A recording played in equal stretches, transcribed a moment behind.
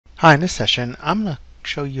Hi, in this session I'm going to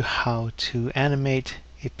show you how to animate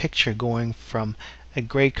a picture going from a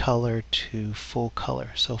gray color to full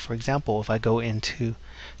color. So for example, if I go into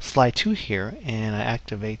slide 2 here and I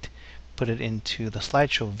put it into the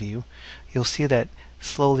slideshow view, you'll see that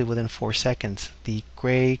slowly within 4 seconds the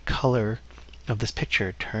gray color of this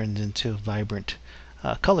picture turns into a vibrant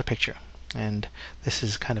color picture. And this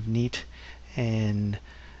is kind of neat and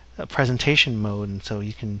presentation mode, and so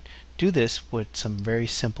you can do this with some very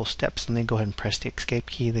simple steps. Let me go ahead and press the escape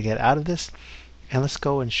key to get out of this, and let's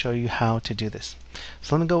go and show you how to do this.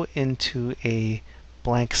 So let me go into a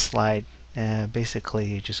blank slide. Basically,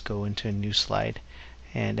 you just go into a new slide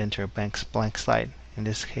and enter a blank slide. In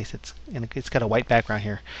this case, it's got a white background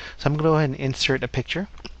here. So I'm going to go ahead and insert a picture.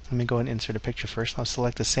 Let me go and insert a picture first. I'll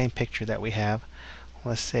select the same picture that we have.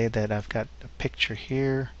 Let's say that I've got a picture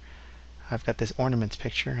here. I've got this ornaments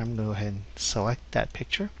picture. I'm going to go ahead and select that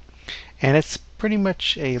picture. And it's pretty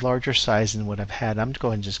much a larger size than what I've had. I'm going to go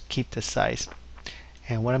ahead and just keep this size.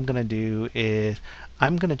 And what I'm going to do is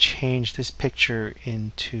I'm going to change this picture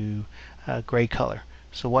into gray color.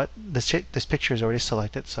 So what this picture is already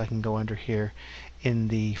selected, so I can go under here in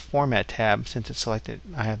the Format tab. Since it's selected,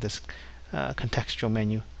 I have this contextual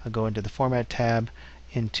menu. I'll go into the Format tab,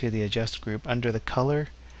 into the Adjust group. Under the color,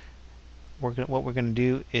 what we're going to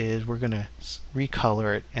do is we're going to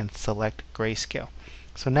recolor it and select Grayscale.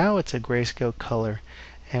 So now it's a grayscale color,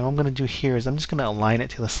 and what I'm going to do here is I'm just going to align it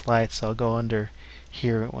to the slide. So I'll go under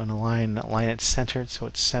here and align it centered, so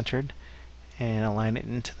it's centered, and align it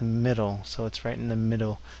into the middle, so it's right in the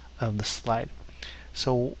middle of the slide.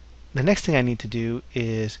 So the next thing I need to do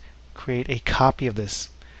is create a copy of this.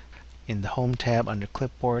 In the Home tab under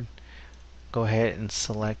Clipboard, go ahead and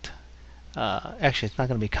select actually, it's not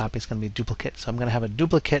going to be a copy, it's going to be a duplicate. So I'm going to have a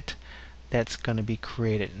duplicate that's going to be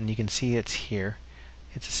created, and you can see it's here.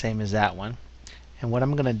 It's the same as that one. And what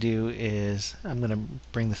I'm going to do is I'm going to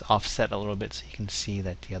bring this offset a little bit so you can see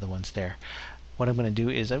that the other one's there. What I'm going to do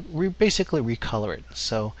is basically recolor it.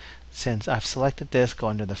 So since I've selected this, go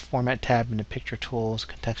under the Format tab in the Picture Tools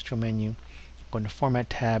contextual menu, go into Format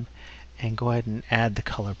tab, and go ahead and add the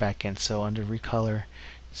color back in. So under Recolor,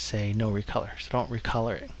 say no recolor. So don't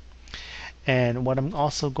recolor it. And what I'm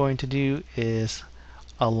also going to do is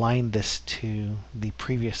align this to the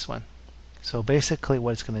previous one. So basically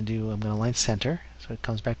what it's going to do, I'm going to align center, so it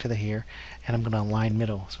comes back to the here, and I'm going to align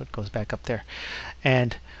middle, so it goes back up there.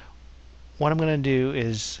 And what I'm going to do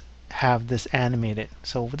is have this animated.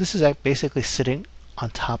 So this is basically sitting on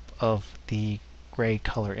top of the gray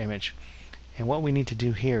color image. And what we need to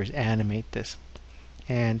do here is animate this.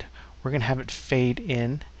 And we're going to have it fade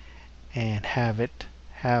in and have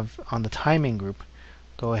on the timing group,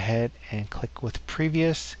 go ahead and click with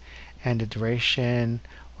previous, and the duration,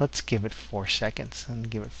 let's give it 4 seconds, and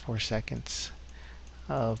give it 4 seconds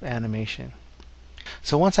of animation.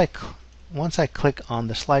 So once I click on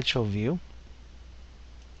the slideshow view,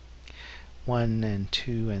 1 and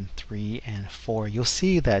 2 and 3 and 4, you'll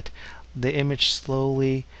see that the image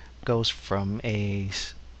slowly goes from a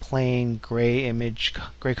plain gray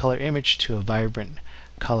color image to a vibrant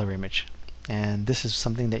color image. And this is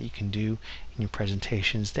something that you can do in your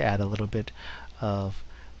presentations to add a little bit of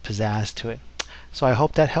pizzazz to it. So I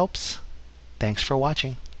hope that helps. Thanks for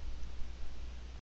watching.